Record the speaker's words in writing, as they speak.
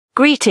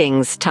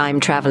Greetings, time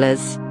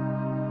travelers.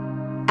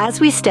 As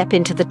we step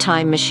into the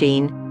time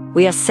machine,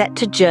 we are set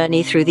to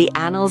journey through the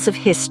annals of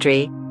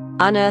history,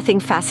 unearthing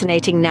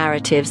fascinating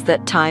narratives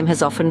that time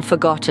has often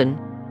forgotten.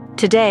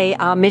 Today,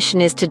 our mission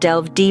is to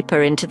delve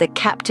deeper into the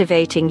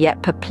captivating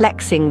yet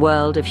perplexing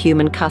world of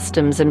human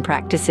customs and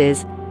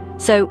practices.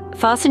 So,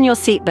 fasten your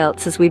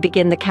seatbelts as we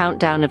begin the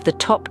countdown of the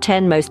top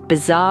 10 most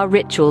bizarre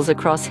rituals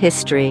across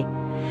history.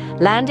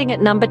 Landing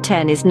at number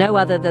 10 is no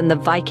other than the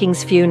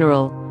Vikings'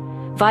 funeral.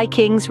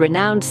 Vikings,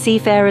 renowned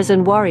seafarers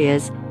and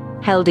warriors,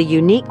 held a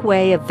unique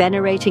way of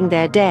venerating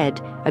their dead,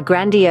 a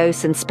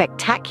grandiose and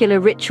spectacular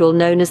ritual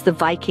known as the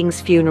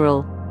Vikings'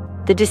 funeral.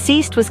 The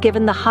deceased was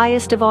given the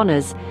highest of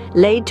honors,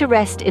 laid to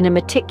rest in a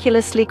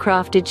meticulously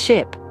crafted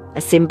ship,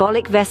 a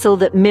symbolic vessel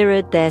that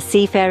mirrored their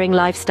seafaring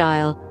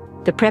lifestyle.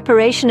 The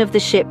preparation of the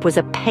ship was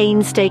a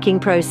painstaking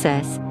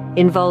process,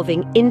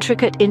 involving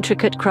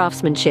intricate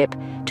craftsmanship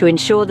to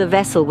ensure the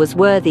vessel was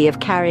worthy of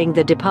carrying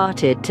the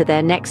departed to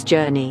their next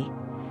journey.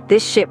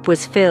 This ship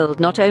was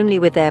filled not only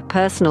with their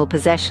personal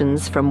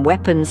possessions, from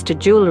weapons to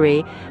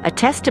jewelry, a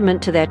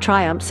testament to their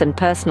triumphs and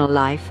personal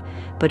life,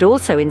 but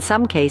also in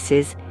some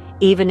cases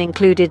even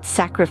included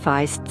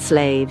sacrificed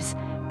slaves,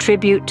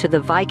 tribute to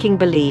the Viking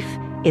belief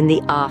in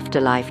the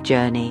afterlife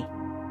journey.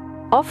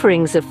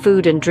 Offerings of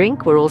food and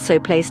drink were also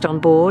placed on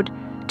board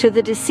to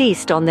the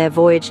deceased on their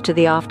voyage to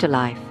the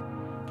afterlife.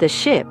 The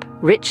ship,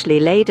 richly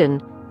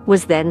laden,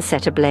 was then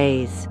set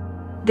ablaze.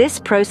 This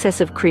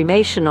process of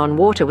cremation on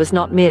water was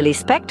not merely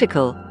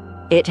spectacle,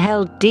 it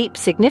held deep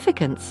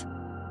significance.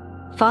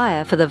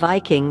 Fire for the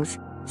Vikings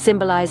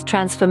symbolized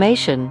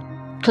transformation,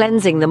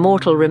 cleansing the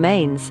mortal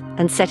remains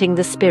and setting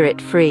the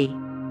spirit free.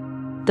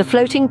 The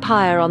floating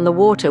pyre on the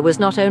water was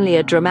not only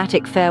a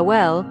dramatic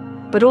farewell,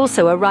 but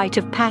also a rite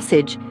of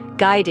passage,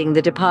 guiding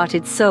the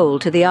departed soul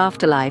to the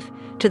afterlife,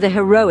 to the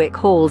heroic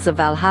halls of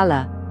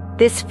Valhalla.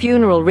 This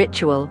funeral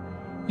ritual,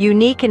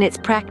 unique in its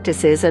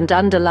practices and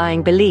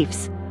underlying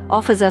beliefs,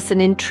 offers us an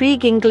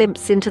intriguing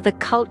glimpse into the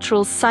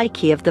cultural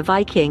psyche of the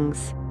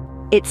Vikings.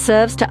 It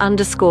serves to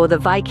underscore the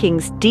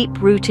Vikings'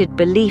 deep-rooted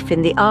belief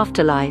in the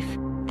afterlife,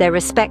 their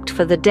respect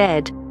for the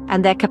dead,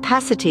 and their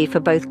capacity for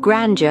both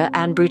grandeur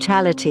and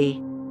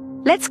brutality.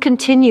 Let's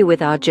continue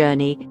with our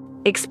journey,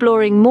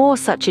 exploring more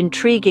such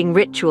intriguing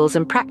rituals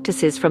and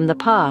practices from the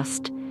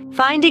past.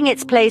 Finding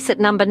its place at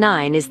number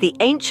 9 is the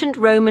ancient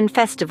Roman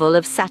festival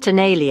of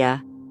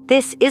Saturnalia.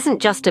 This isn't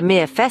just a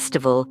mere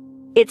festival,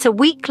 it's a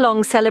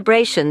week-long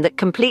celebration that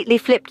completely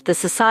flipped the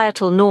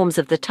societal norms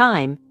of the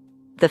time.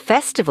 The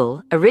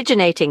festival,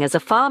 originating as a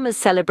farmer's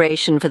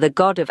celebration for the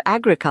god of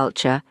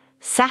agriculture,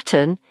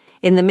 Saturn,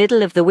 in the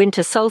middle of the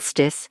winter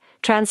solstice,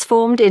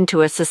 transformed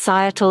into a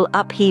societal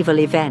upheaval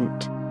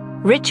event.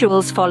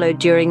 Rituals followed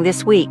during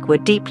this week were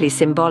deeply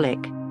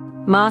symbolic.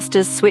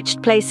 Masters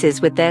switched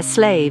places with their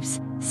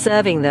slaves,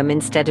 serving them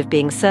instead of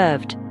being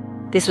served.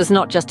 This was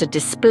not just a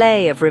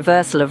display of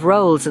reversal of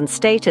roles and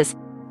status,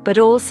 but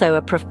also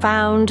a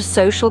profound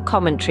social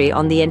commentary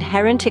on the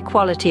inherent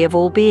equality of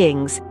all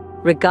beings,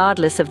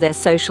 regardless of their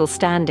social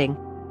standing.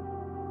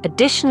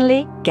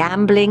 Additionally,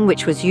 gambling,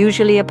 which was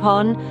usually a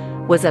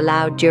pawn, was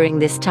allowed during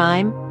this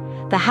time.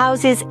 The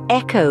houses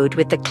echoed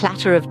with the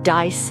clatter of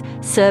dice,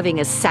 serving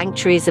as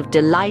sanctuaries of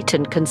delight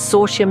and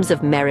consortiums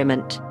of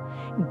merriment.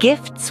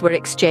 Gifts were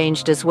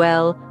exchanged as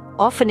well,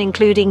 often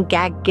including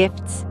gag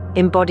gifts,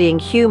 embodying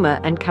humor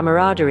and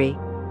camaraderie.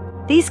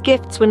 These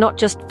gifts were not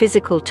just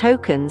physical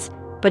tokens,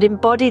 but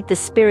embodied the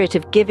spirit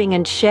of giving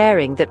and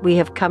sharing that we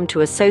have come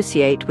to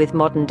associate with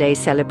modern-day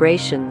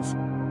celebrations.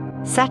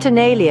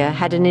 Saturnalia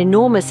had an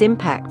enormous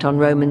impact on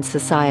Roman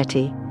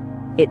society.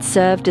 It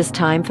served as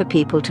time for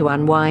people to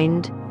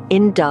unwind,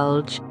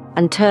 indulge,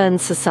 and turn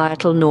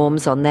societal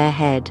norms on their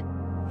head.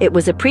 It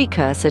was a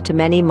precursor to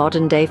many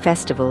modern-day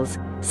festivals,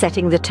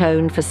 setting the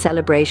tone for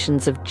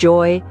celebrations of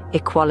joy,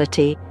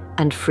 equality,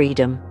 and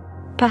freedom.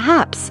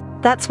 Perhaps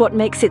that's what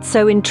makes it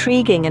so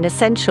intriguing and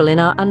essential in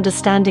our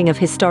understanding of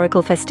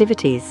historical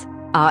festivities.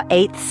 Our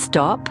 8th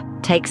stop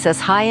takes us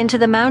high into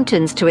the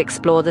mountains to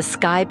explore the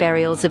sky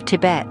burials of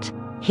Tibet.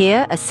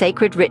 Here, a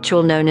sacred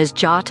ritual known as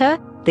Jata,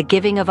 the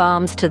giving of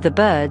alms to the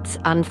birds,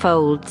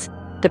 unfolds.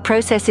 The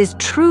process is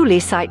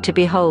truly sight to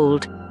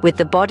behold, with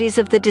the bodies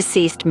of the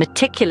deceased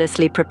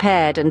meticulously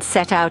prepared and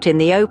set out in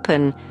the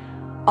open,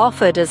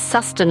 offered as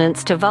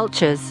sustenance to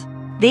vultures.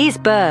 These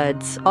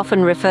birds,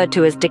 often referred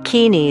to as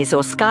dakinis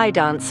or sky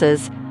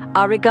dancers,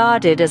 are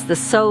regarded as the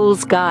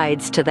soul's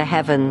guides to the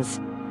heavens.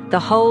 The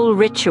whole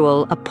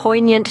ritual, a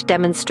poignant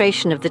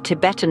demonstration of the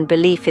Tibetan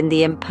belief in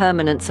the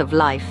impermanence of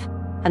life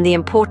and the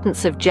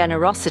importance of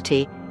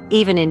generosity,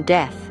 even in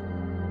death.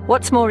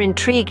 What's more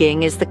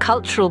intriguing is the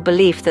cultural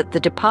belief that the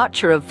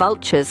departure of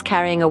vultures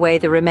carrying away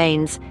the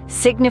remains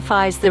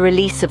signifies the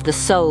release of the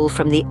soul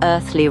from the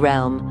earthly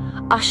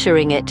realm,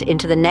 ushering it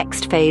into the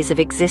next phase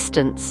of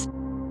existence.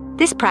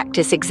 This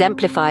practice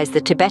exemplifies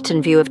the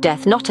Tibetan view of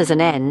death not as an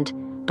end,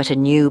 but a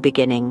new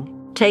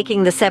beginning.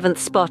 Taking the 7th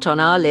spot on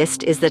our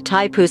list is the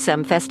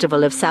Thaipusam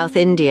festival of South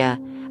India,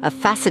 a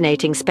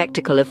fascinating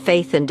spectacle of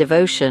faith and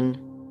devotion.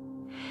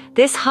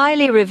 This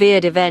highly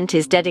revered event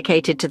is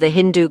dedicated to the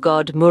Hindu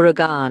god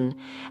Murugan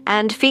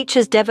and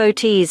features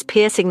devotees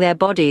piercing their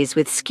bodies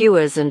with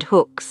skewers and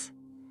hooks.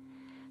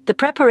 The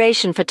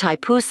preparation for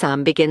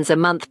Thaipusam begins a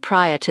month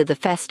prior to the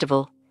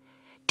festival.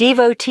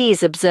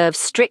 Devotees observe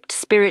strict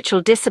spiritual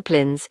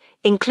disciplines,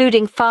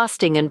 including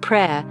fasting and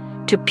prayer,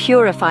 to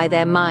purify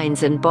their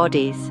minds and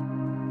bodies.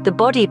 The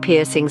body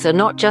piercings are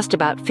not just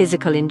about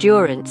physical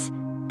endurance.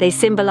 They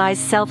symbolize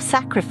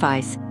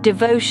self-sacrifice,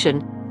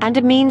 devotion, and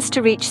a means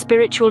to reach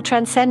spiritual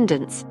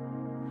transcendence.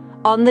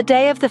 On the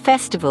day of the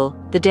festival,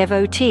 the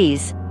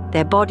devotees,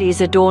 their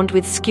bodies adorned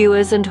with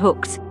skewers and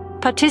hooks,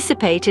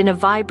 participate in a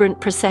vibrant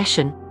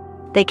procession.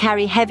 They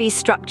carry heavy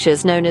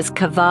structures known as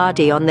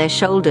kavadi on their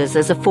shoulders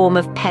as a form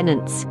of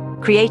penance,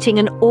 creating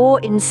an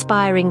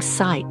awe-inspiring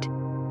sight.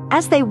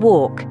 As they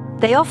walk,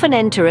 they often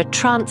enter a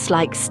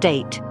trance-like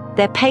state,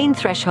 their pain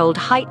threshold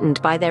heightened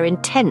by their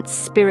intense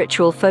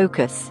spiritual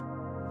focus.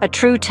 A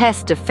true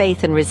test of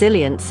faith and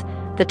resilience,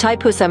 the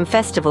Thaipusam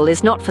festival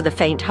is not for the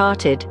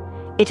faint-hearted.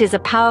 It is a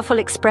powerful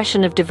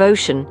expression of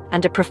devotion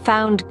and a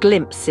profound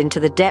glimpse into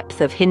the depth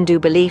of Hindu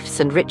beliefs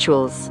and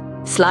rituals.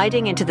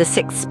 Sliding into the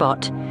sixth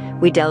spot,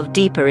 we delve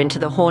deeper into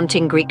the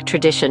haunting Greek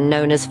tradition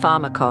known as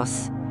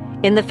pharmakos.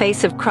 In the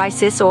face of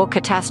crisis or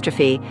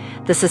catastrophe,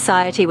 the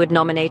society would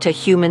nominate a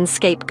human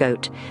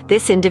scapegoat.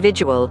 This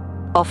individual,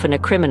 often a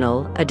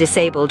criminal, a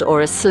disabled,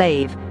 or a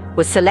slave,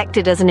 was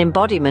selected as an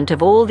embodiment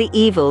of all the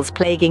evils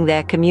plaguing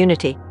their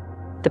community.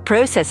 The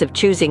process of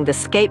choosing the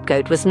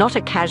scapegoat was not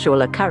a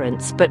casual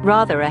occurrence, but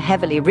rather a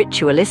heavily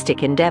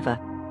ritualistic endeavor.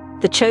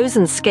 The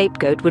chosen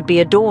scapegoat would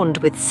be adorned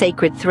with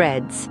sacred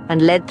threads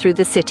and led through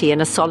the city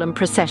in a solemn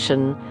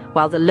procession,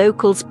 while the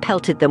locals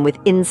pelted them with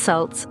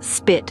insults,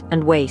 spit,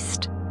 and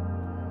waste.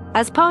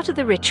 As part of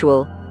the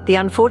ritual, the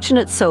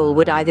unfortunate soul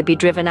would either be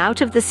driven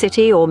out of the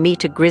city or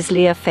meet a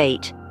grislier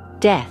fate,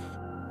 death.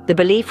 The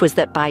belief was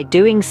that by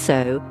doing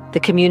so, the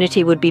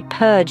community would be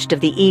purged of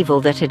the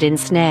evil that had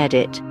ensnared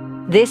it.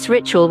 This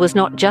ritual was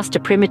not just a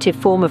primitive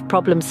form of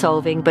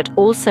problem-solving, but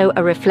also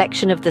a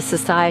reflection of the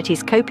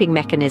society's coping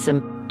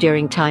mechanism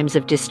during times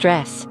of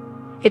distress.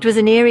 It was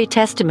an eerie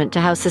testament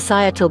to how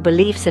societal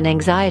beliefs and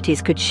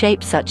anxieties could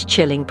shape such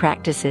chilling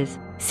practices.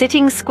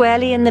 Sitting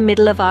squarely in the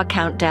middle of our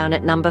countdown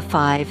at number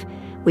 5,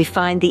 we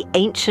find the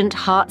ancient,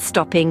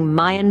 heart-stopping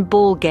Mayan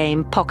ball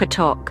game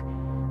Pocatok.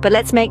 But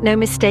let's make no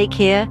mistake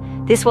here,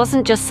 this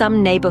wasn't just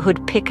some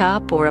neighborhood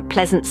pickup or a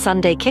pleasant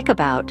Sunday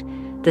kickabout.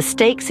 The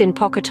stakes in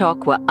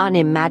Pocatok were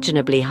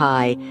unimaginably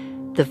high,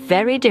 the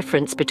very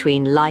difference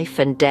between life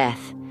and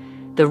death.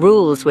 The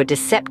rules were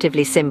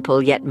deceptively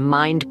simple yet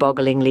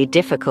mind-bogglingly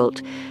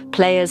difficult.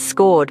 Players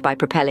scored by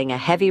propelling a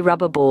heavy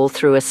rubber ball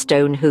through a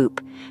stone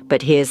hoop.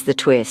 But here's the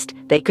twist.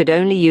 They could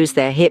only use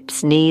their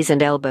hips, knees,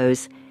 and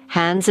elbows.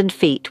 Hands and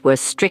feet were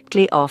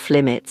strictly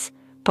off-limits.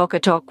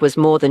 Pocatok was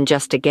more than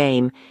just a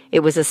game.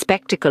 It was a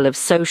spectacle of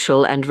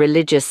social and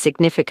religious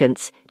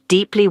significance,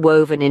 deeply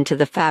woven into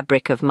the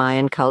fabric of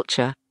Mayan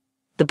culture.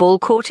 The ball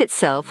court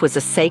itself was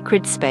a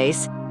sacred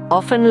space,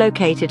 often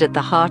located at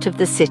the heart of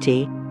the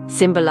city,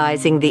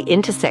 symbolizing the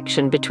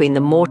intersection between the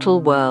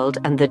mortal world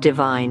and the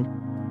divine.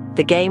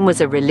 The game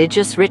was a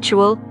religious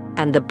ritual,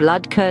 and the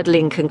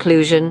blood-curdling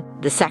conclusion,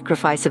 the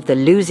sacrifice of the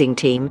losing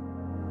team,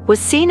 was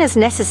seen as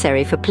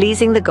necessary for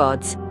pleasing the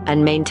gods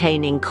and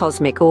maintaining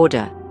cosmic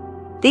order.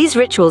 These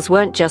rituals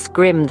weren't just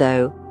grim,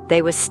 though.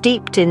 They were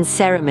steeped in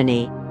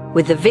ceremony,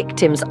 with the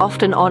victims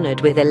often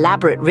honored with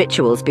elaborate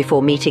rituals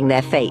before meeting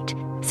their fate.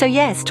 So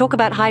yes, talk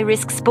about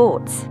high-risk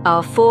sports.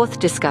 Our fourth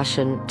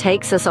discussion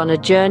takes us on a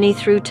journey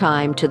through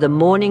time to the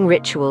mourning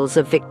rituals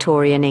of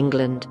Victorian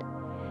England.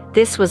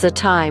 This was a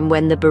time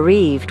when the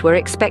bereaved were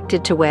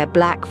expected to wear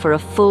black for a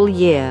full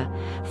year,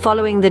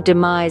 following the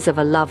demise of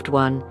a loved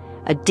one,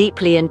 a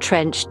deeply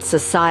entrenched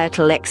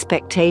societal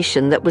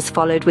expectation that was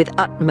followed with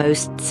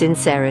utmost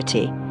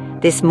sincerity.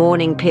 This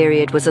mourning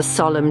period was a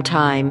solemn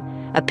time,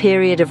 a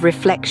period of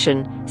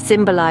reflection,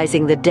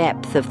 symbolizing the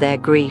depth of their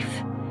grief.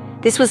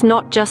 This was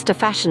not just a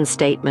fashion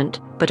statement,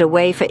 but a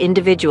way for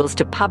individuals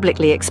to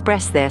publicly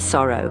express their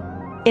sorrow.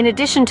 In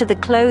addition to the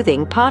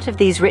clothing, part of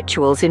these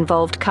rituals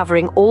involved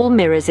covering all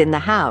mirrors in the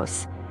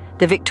house.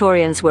 The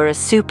Victorians were a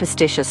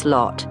superstitious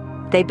lot.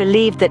 They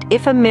believed that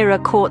if a mirror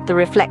caught the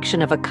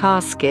reflection of a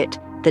casket,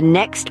 the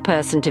next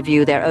person to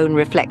view their own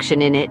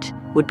reflection in it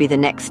would be the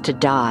next to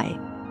die.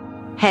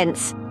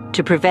 Hence,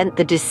 to prevent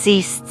the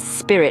deceased's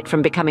spirit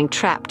from becoming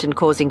trapped and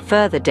causing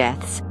further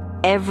deaths,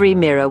 every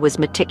mirror was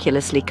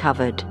meticulously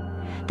covered.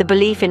 The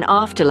belief in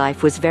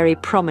afterlife was very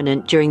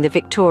prominent during the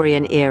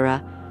Victorian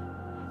era.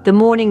 The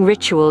mourning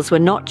rituals were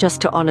not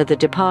just to honor the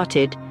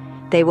departed,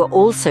 they were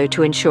also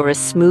to ensure a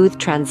smooth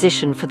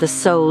transition for the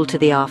soul to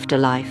the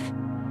afterlife.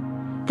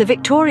 The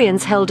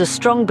Victorians held a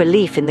strong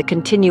belief in the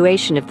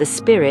continuation of the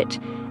spirit,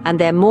 and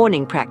their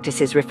mourning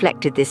practices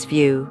reflected this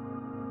view.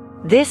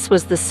 This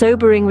was the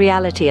sobering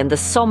reality and the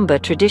somber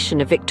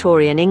tradition of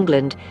Victorian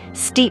England,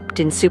 steeped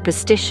in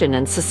superstition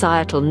and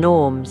societal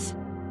norms.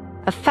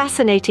 A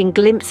fascinating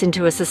glimpse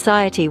into a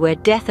society where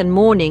death and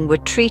mourning were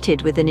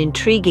treated with an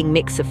intriguing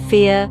mix of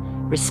fear,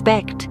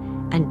 respect,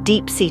 and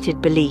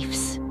deep-seated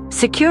beliefs.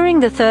 Securing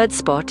the third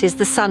spot is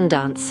the sun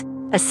dance,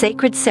 a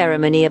sacred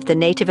ceremony of the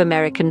Native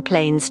American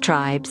Plains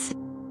tribes.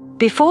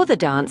 Before the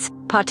dance,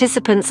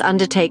 participants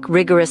undertake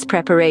rigorous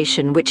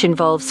preparation which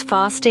involves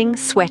fasting,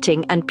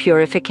 sweating, and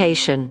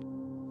purification.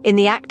 In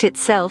the act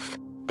itself,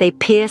 they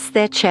pierce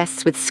their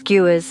chests with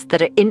skewers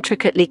that are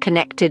intricately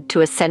connected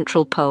to a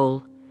central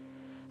pole.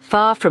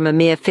 Far from a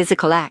mere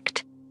physical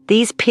act,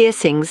 these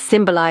piercings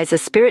symbolize a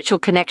spiritual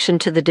connection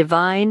to the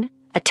divine,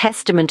 a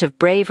testament of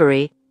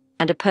bravery,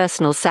 and a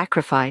personal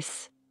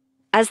sacrifice.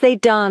 As they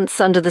dance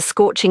under the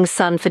scorching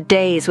sun for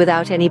days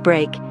without any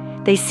break,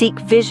 they seek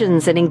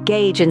visions and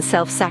engage in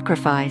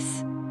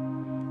self-sacrifice.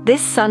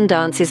 This sun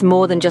dance is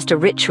more than just a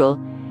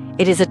ritual.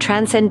 It is a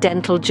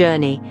transcendental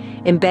journey,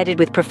 embedded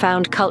with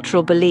profound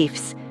cultural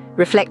beliefs,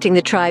 reflecting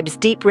the tribe's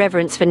deep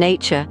reverence for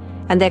nature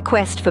and their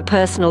quest for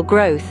personal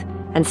growth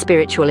and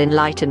spiritual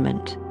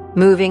enlightenment.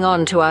 Moving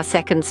on to our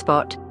second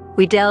spot,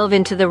 we delve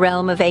into the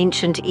realm of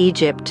ancient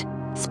Egypt,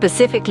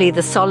 specifically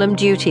the solemn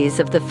duties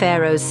of the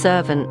pharaoh's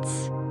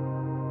servants.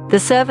 The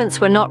servants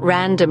were not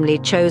randomly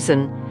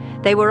chosen.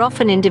 They were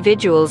often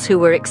individuals who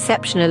were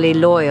exceptionally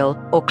loyal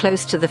or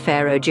close to the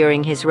pharaoh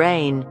during his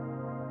reign.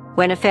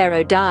 When a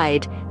pharaoh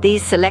died,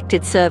 these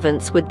selected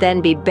servants would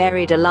then be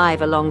buried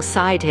alive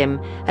alongside him,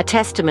 a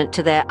testament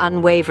to their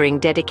unwavering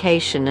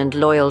dedication and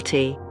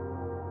loyalty.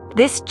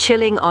 This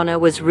chilling honor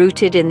was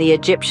rooted in the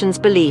Egyptians'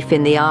 belief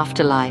in the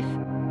afterlife.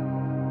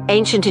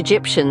 Ancient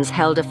Egyptians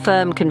held a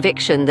firm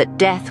conviction that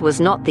death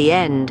was not the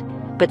end,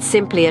 but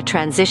simply a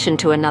transition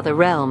to another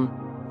realm.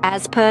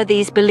 As per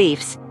these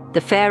beliefs,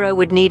 the pharaoh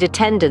would need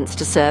attendants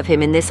to serve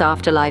him in this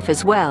afterlife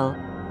as well,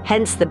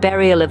 hence the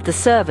burial of the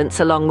servants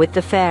along with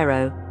the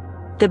pharaoh.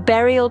 The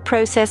burial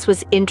process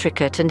was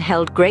intricate and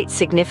held great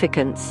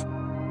significance.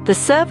 The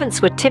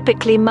servants were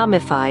typically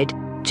mummified,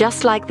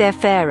 just like their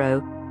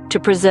pharaoh, to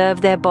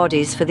preserve their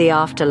bodies for the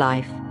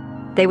afterlife.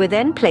 They were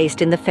then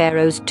placed in the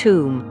pharaoh's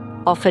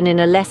tomb, often in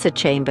a lesser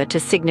chamber to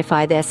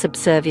signify their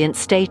subservient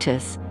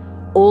status,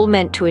 all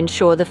meant to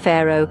ensure the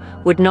pharaoh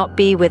would not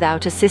be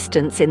without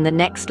assistance in the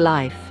next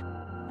life.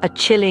 A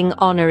chilling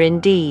honor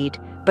indeed,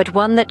 but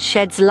one that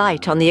sheds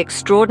light on the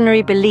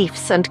extraordinary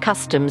beliefs and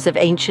customs of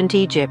ancient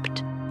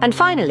Egypt. And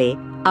finally,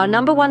 our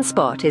number one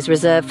spot is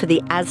reserved for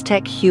the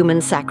Aztec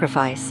human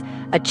sacrifice,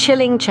 a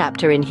chilling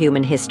chapter in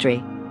human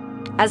history.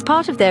 As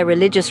part of their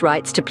religious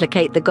rites to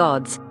placate the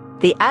gods,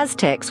 the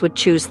Aztecs would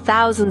choose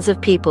thousands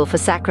of people for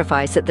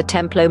sacrifice at the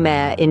Templo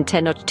Mayor in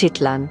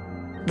Tenochtitlan.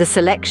 The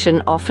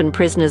selection, often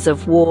prisoners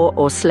of war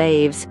or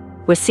slaves,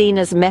 were seen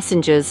as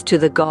messengers to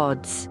the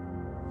gods.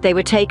 They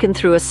were taken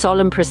through a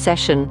solemn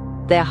procession,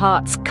 their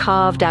hearts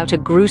carved out a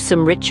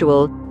gruesome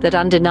ritual that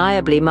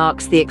undeniably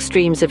marks the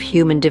extremes of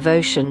human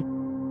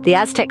devotion. The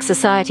Aztec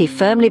society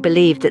firmly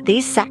believed that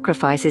these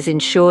sacrifices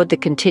ensured the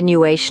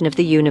continuation of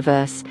the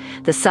universe,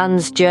 the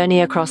sun's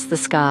journey across the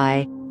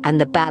sky, and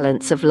the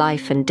balance of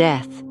life and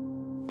death.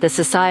 The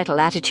societal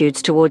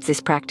attitudes towards this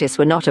practice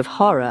were not of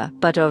horror,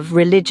 but of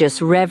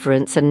religious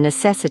reverence and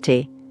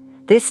necessity.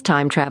 This,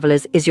 time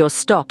travelers, is your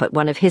stop at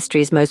one of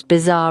history's most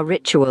bizarre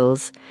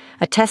rituals,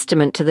 a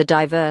testament to the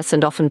diverse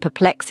and often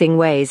perplexing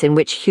ways in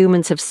which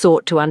humans have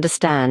sought to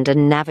understand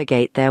and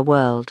navigate their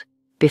world.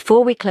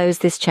 Before we close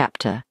this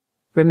chapter,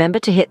 remember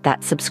to hit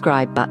that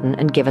subscribe button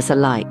and give us a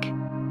like.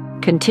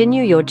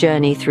 Continue your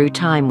journey through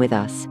time with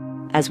us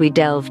as we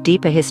delve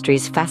deeper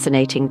history's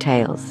fascinating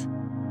tales.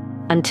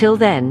 Until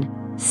then,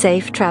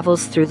 safe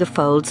travels through the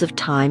folds of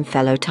time,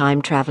 fellow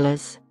time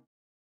travelers.